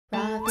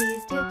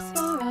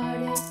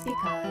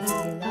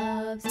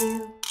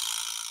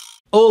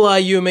Hola,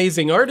 you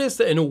amazing artists,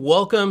 and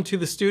welcome to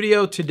the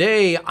studio.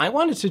 Today, I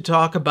wanted to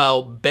talk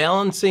about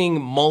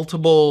balancing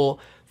multiple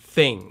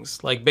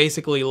things, like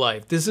basically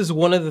life. This is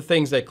one of the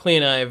things that Klee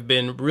and I have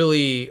been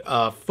really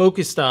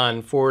focused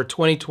on for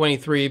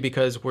 2023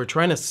 because we're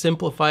trying to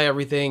simplify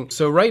everything.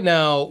 So right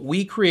now,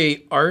 we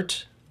create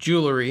art,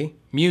 jewelry,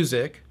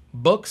 music,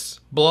 books,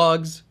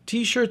 blogs,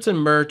 t-shirts and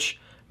merch,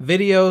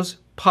 videos,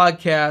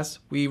 podcasts.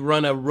 We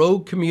run a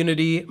rogue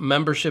community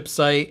membership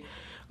site.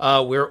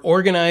 We're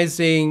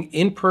organizing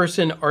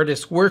in-person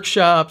artist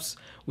workshops.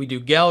 We do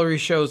gallery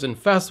shows and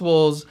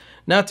festivals,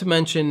 not to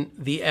mention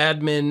the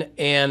admin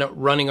and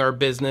running our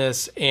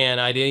business. And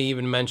I didn't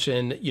even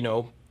mention,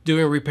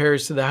 doing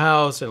repairs to the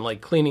house and like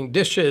cleaning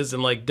dishes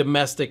and like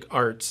domestic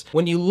arts.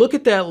 When you look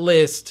at that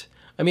list,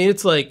 I mean,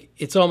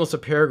 it's almost a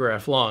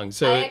paragraph long.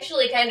 So I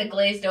actually kind of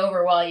glazed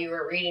over while you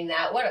were reading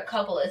that. What a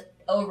couple of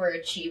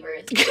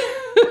overachievers.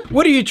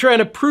 What are you trying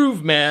to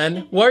prove,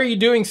 man? Why are you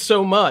doing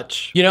so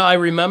much? I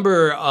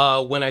remember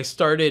when I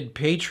started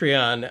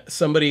Patreon,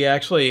 somebody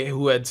actually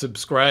who had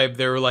subscribed,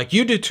 they were like,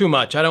 you do too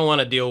much. I don't want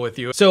to deal with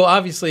you. So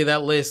obviously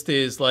that list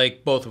is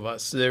like both of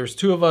us. There's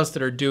two of us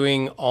that are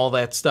doing all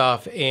that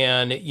stuff.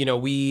 And,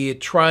 we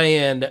try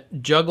and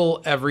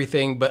juggle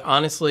everything. But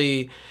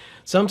honestly,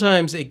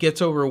 sometimes it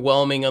gets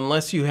overwhelming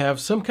unless you have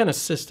some kind of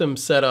system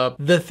set up.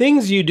 The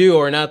things you do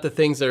are not the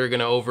things that are going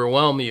to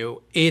overwhelm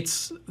you.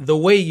 It's the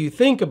way you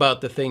think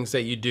about the things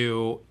that you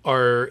do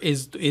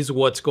is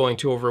what's going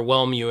to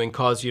overwhelm you and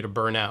cause you to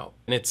burn out.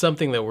 And it's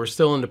something that we're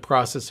still in the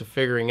process of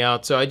figuring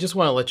out. So I just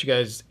want to let you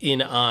guys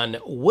in on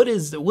what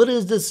is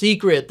the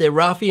secret that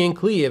Rafi and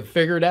Klee have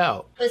figured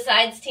out.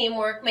 Besides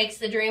teamwork makes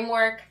the dream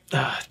work.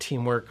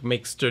 Teamwork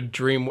makes the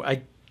dream.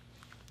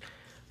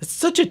 It's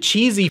such a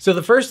cheesy. So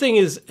the first thing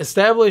is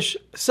establish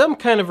some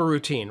kind of a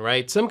routine,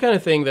 right? Some kind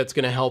of thing that's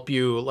going to help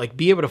you like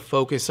be able to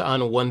focus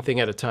on one thing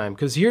at a time.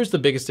 Because here's the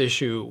biggest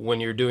issue when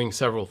you're doing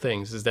several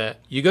things is that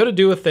you go to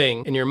do a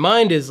thing and your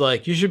mind is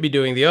like, you should be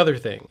doing the other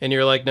thing. And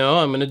you're like, no,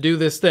 I'm going to do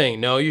this thing.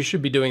 No, you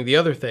should be doing the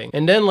other thing.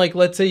 And then like,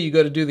 let's say you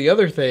go to do the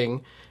other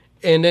thing,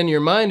 and then your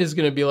mind is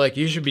going to be like,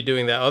 you should be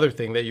doing that other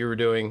thing that you were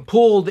doing,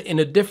 pulled in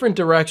a different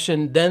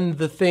direction than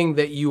the thing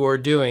that you are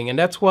doing. And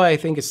that's why I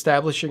think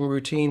establishing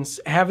routines,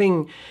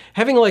 having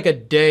like a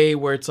day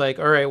where it's like,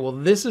 all right, well,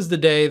 this is the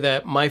day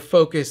that my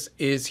focus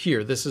is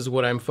here. This is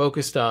what I'm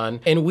focused on.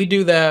 And we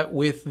do that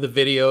with the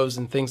videos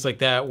and things like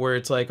that, where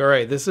it's like, all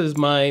right, this is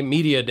my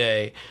media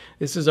day.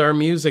 This is our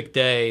music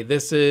day.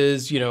 This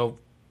is,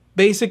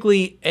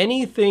 basically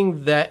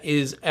anything that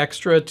is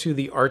extra to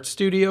the art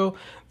studio.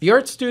 The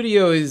art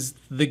studio is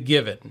the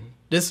given.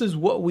 This is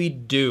what we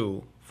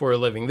do for a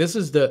living. This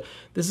is the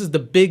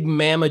big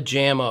mamma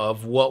jamma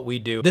of what we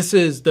do. This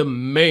is the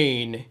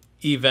main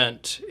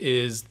event,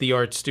 is the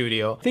art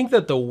studio. I think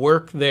that the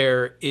work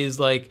there is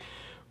like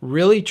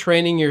really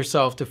training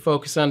yourself to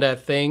focus on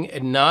that thing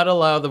and not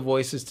allow the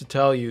voices to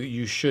tell you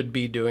you should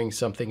be doing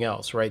something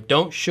else, right?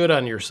 Don't should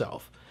on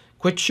yourself.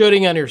 Quit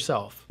shooting on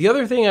yourself. The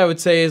other thing I would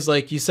say is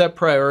like you set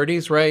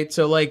priorities, right?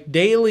 So like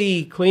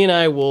daily, Klee and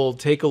I will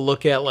take a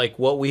look at like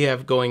what we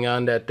have going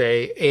on that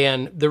day.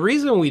 And the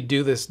reason we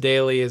do this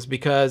daily is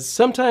because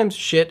sometimes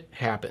shit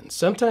happens.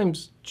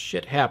 Sometimes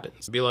shit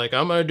happens. Be like,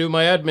 I'm gonna do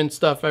my admin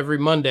stuff every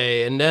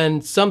Monday, and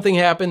then something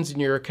happens in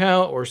your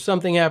account or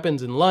something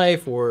happens in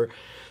life or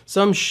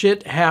some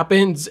shit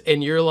happens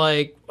and you're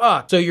like,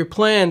 ah. So your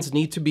plans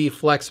need to be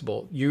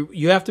flexible.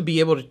 You have to be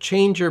able to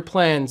change your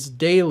plans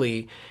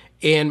daily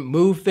and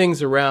move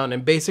things around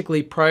and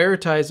basically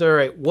prioritize, all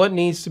right, what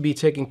needs to be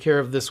taken care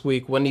of this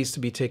week? What needs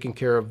to be taken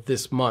care of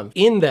this month?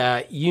 In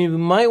that, you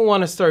might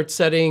want to start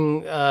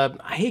setting,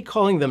 I hate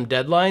calling them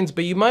deadlines,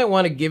 but you might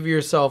want to give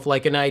yourself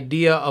like an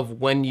idea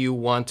of when you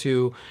want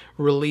to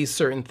release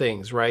certain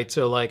things, right?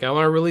 So like, I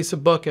want to release a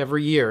book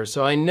every year.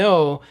 So I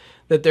know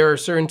that there are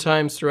certain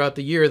times throughout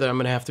the year that I'm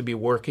going to have to be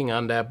working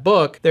on that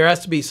book. There has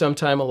to be some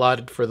time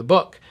allotted for the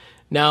book.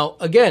 Now,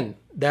 again,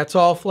 that's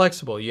all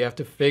flexible. You have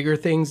to figure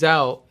things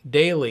out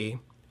daily.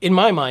 In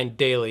my mind,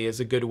 daily is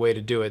a good way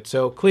to do it.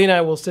 So Klee and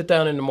I will sit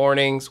down in the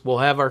mornings, we'll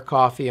have our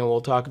coffee, and we'll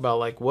talk about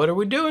like, what are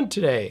we doing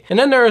today? And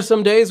then there are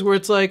some days where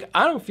it's like,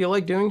 I don't feel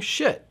like doing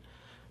shit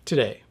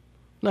today.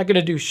 I'm not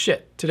gonna do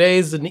shit. Today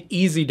is an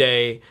easy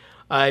day.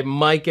 I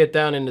might get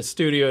down in the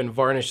studio and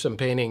varnish some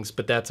paintings,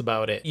 but that's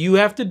about it. You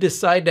have to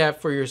decide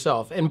that for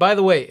yourself. And by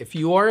the way, if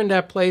you are in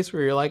that place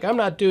where you're like, I'm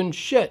not doing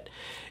shit,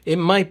 it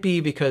might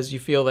be because you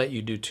feel that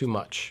you do too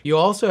much. You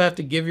also have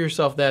to give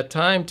yourself that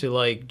time to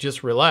like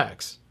just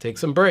relax, take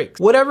some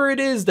breaks. Whatever it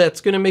is that's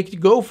gonna make you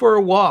go for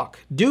a walk,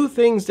 do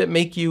things that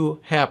make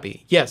you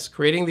happy. Yes,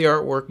 creating the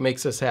artwork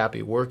makes us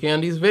happy. Working on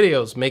these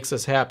videos makes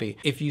us happy.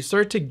 If you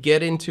start to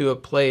get into a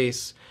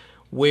place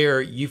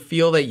where you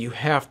feel that you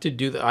have to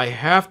do that. I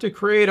have to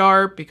create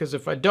art because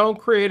if I don't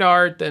create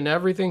art, then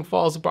everything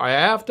falls apart. I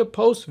have to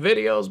post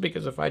videos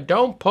because if I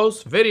don't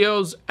post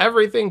videos,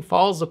 everything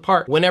falls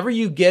apart. Whenever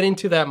you get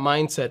into that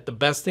mindset, the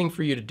best thing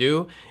for you to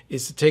do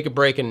is to take a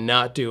break and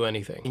not do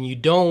anything. And you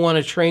don't want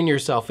to train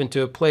yourself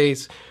into a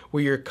place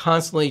where you're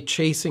constantly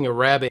chasing a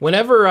rabbit.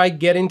 Whenever I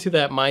get into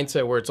that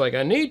mindset where it's like,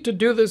 I need to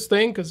do this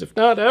thing because if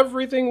not,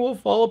 everything will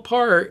fall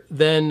apart,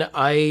 then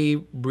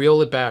I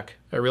reel it back.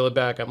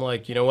 I'm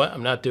like, you know what?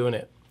 I'm not doing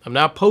it. I'm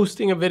not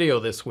posting a video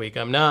this week.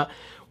 I'm not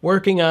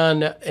working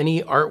on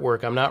any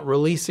artwork. I'm not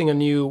releasing a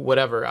new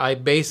whatever. I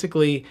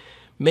basically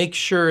make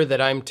sure that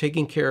I'm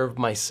taking care of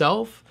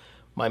myself,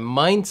 my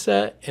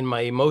mindset, and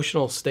my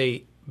emotional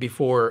state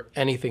before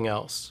anything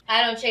else.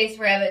 I don't chase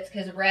rabbits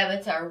because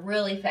rabbits are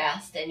really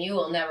fast and you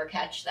will never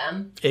catch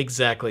them.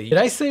 Exactly. Did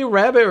I say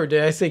rabbit or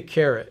did I say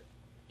carrot?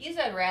 You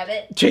said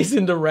rabbit.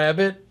 Chasing the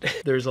rabbit.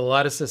 There's a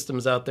lot of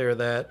systems out there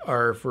that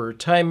are for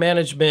time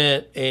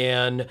management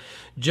and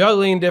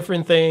juggling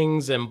different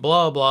things and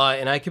blah, blah.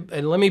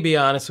 And let me be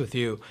honest with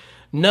you.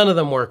 None of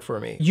them work for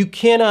me. You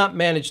cannot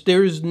manage.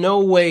 There's no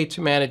way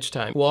to manage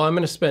time. Well, I'm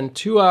going to spend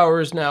 2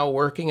 hours now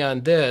working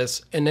on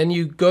this, and then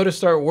you go to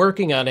start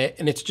working on it,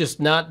 and it's just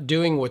not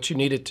doing what you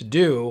need it to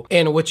do.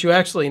 And what you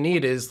actually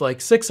need is like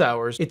 6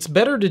 hours. It's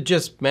better to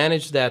just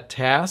manage that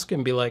task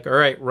and be like, all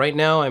right, right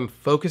now I'm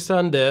focused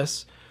on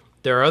this.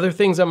 There are other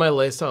things on my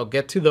list. I'll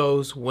get to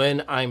those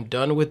when I'm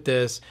done with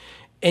this.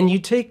 And you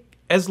take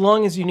as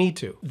long as you need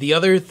to. The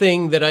other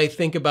thing that I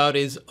think about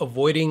is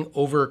avoiding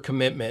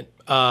overcommitment.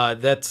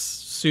 That's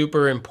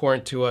super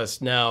important to us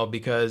now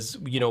because,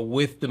 you know,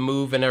 with the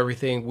move and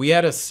everything, we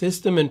had a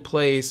system in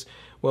place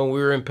when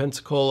we were in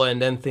Pensacola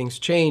and then things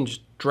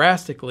changed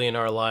drastically in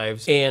our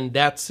lives and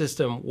that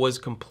system was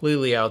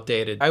completely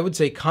outdated. I would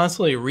say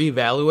constantly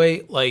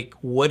reevaluate like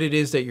what it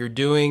is that you're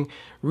doing.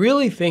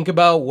 Really think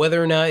about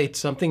whether or not it's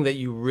something that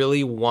you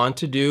really want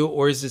to do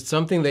or is it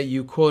something that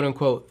you quote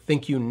unquote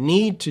think you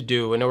need to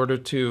do in order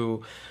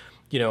to,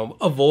 you know,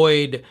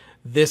 avoid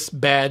this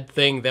bad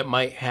thing that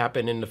might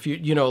happen in the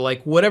future. You know,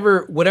 like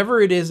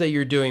whatever it is that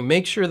you're doing,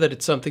 make sure that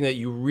it's something that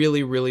you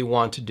really, really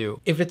want to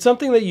do. If it's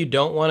something that you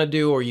don't want to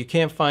do or you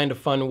can't find a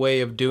fun way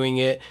of doing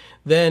it,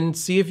 then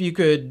see if you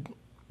could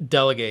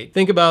delegate.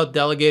 Think about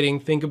delegating,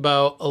 think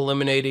about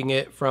eliminating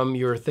it from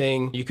your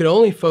thing. You could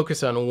only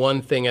focus on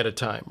one thing at a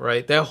time,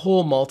 right? That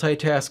whole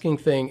multitasking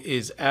thing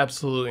is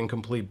absolute and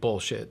complete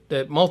bullshit.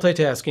 That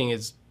multitasking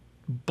is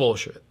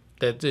bullshit.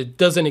 That it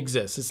doesn't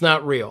exist. It's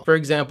not real. For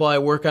example, I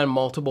work on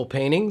multiple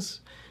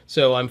paintings.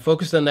 So I'm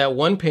focused on that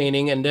one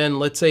painting and then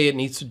let's say it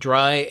needs to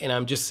dry and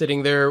I'm just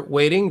sitting there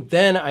waiting.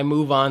 Then I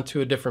move on to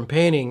a different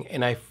painting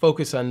and I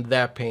focus on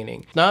that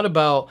painting. It's not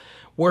about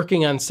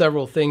working on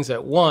several things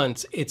at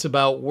once. It's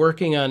about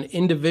working on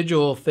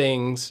individual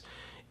things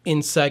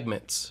in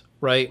segments,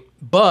 right?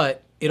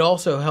 But it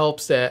also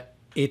helps that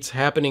it's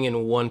happening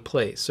in one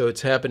place. So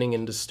it's happening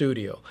in the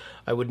studio.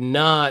 I would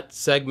not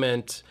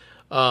segment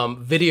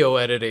video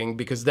editing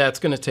because that's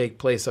going to take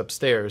place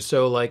upstairs.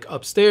 So like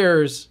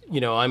upstairs, you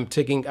know, I'm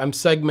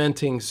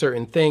segmenting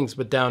certain things,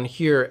 but down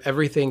here,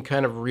 everything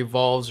kind of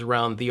revolves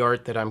around the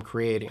art that I'm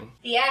creating.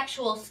 The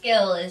actual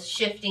skill is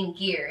shifting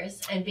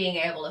gears and being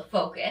able to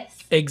focus.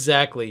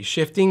 Exactly.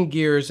 Shifting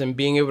gears and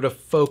being able to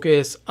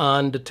focus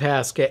on the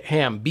task at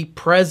hand. Be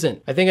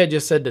present. I think I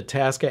just said the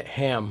task at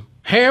hand.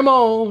 Ham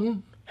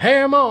on,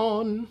 ham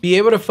on. Be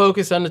able to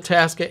focus on the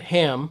task at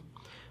hand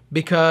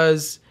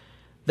because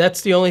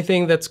that's the only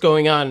thing that's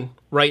going on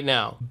right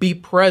now. Be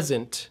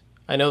present.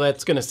 I know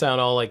that's going to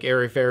sound all like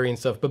airy-fairy and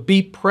stuff, but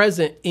be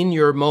present in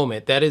your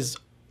moment. That is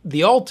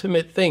the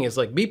ultimate thing, is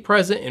like be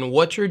present in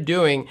what you're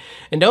doing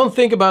and don't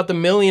think about the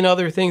million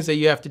other things that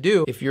you have to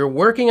do. If you're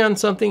working on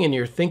something and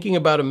you're thinking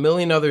about a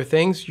million other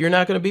things, you're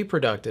not going to be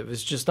productive.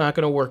 It's just not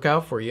going to work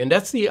out for you. And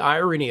that's the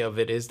irony of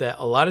it, is that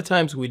a lot of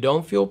times we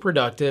don't feel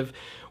productive.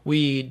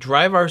 We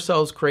drive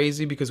ourselves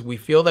crazy because we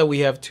feel that we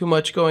have too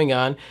much going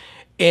on.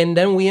 And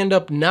then we end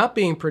up not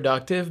being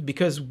productive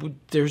because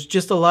there's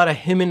just a lot of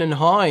hemming and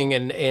hawing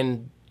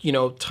and you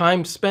know,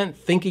 time spent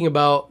thinking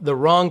about the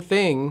wrong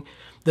thing,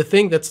 the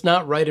thing that's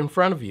not right in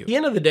front of you. At the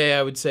end of the day,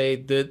 I would say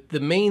the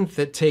main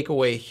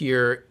takeaway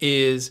here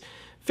is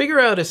figure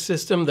out a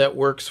system that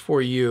works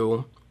for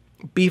you.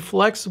 Be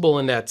flexible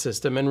in that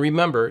system. And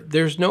remember,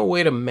 there's no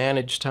way to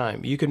manage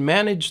time. You can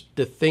manage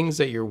the things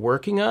that you're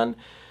working on.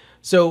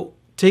 So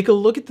take a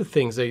look at the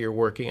things that you're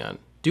working on.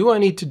 Do I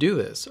need to do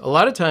this? A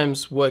lot of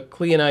times what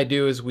Klee and I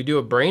do is we do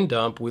a brain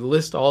dump. We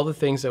list all the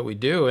things that we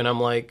do. And I'm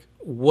like,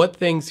 what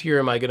things here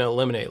am I going to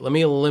eliminate? Let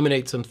me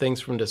eliminate some things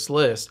from this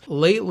list.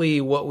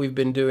 Lately, what we've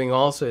been doing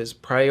also is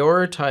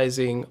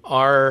prioritizing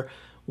our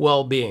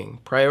well-being,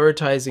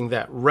 prioritizing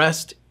that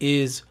rest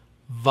is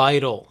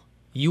vital.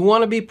 You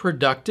want to be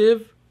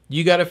productive,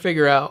 you got to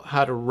figure out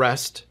how to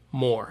rest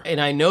more. And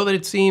I know that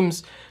it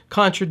seems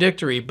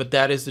contradictory, but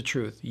that is the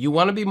truth. You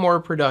want to be more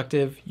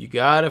productive, you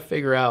got to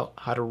figure out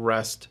how to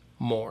rest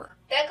more.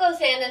 That goes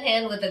hand in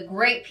hand with a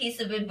great piece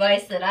of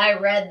advice that I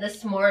read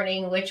this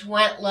morning, which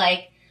went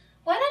like,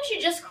 why don't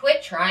you just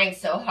quit trying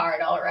so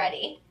hard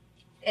already?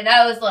 And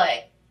I was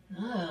like,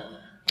 ugh.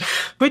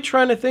 Quit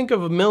trying to think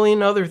of a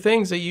million other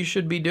things that you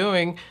should be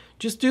doing.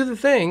 Just do the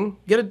thing,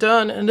 get it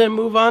done, and then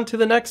move on to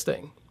the next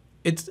thing.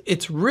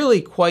 It's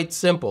really quite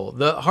simple.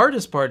 The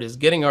hardest part is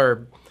getting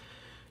our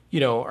you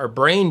know, our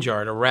brain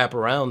jar to wrap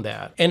around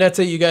that. And that's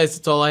it, you guys.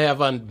 That's all I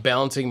have on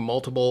balancing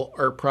multiple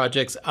art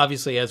projects.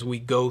 Obviously, as we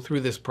go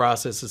through this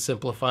process of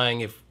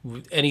simplifying, if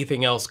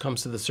anything else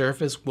comes to the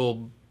surface,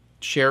 we'll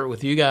share it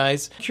with you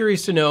guys.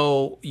 Curious to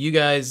know, you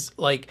guys,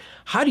 like,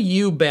 how do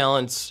you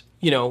balance,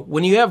 you know,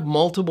 when you have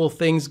multiple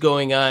things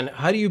going on,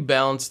 how do you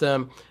balance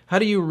them? How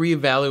do you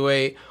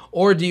reevaluate?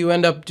 Or do you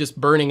end up just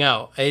burning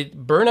out?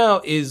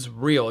 Burnout is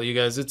real, you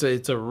guys.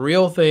 It's a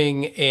real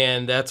thing,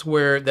 and that's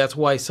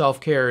why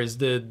self-care is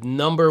the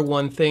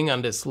 #1 thing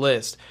on this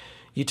list.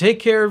 You take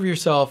care of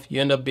yourself,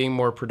 you end up being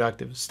more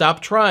productive.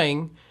 Stop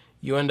trying,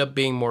 you end up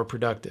being more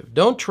productive.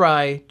 Don't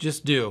try,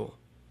 just do,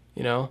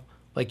 you know?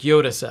 Like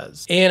Yoda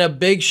says. And a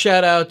big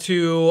shout out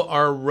to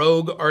our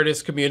rogue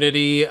artist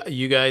community.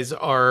 You guys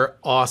are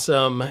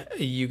awesome.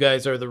 You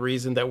guys are the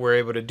reason that we're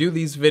able to do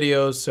these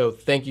videos. So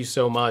thank you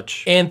so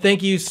much. And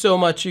thank you so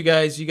much, you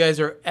guys. You guys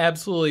are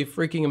absolutely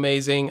freaking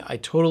amazing. I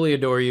totally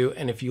adore you.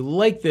 And if you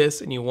like this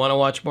and you want to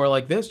watch more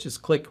like this,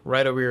 just click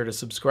right over here to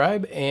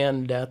subscribe.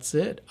 And that's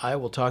it. I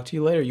will talk to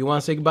you later. You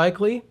want to say goodbye,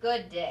 Klee?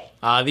 Good day.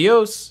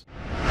 Adios.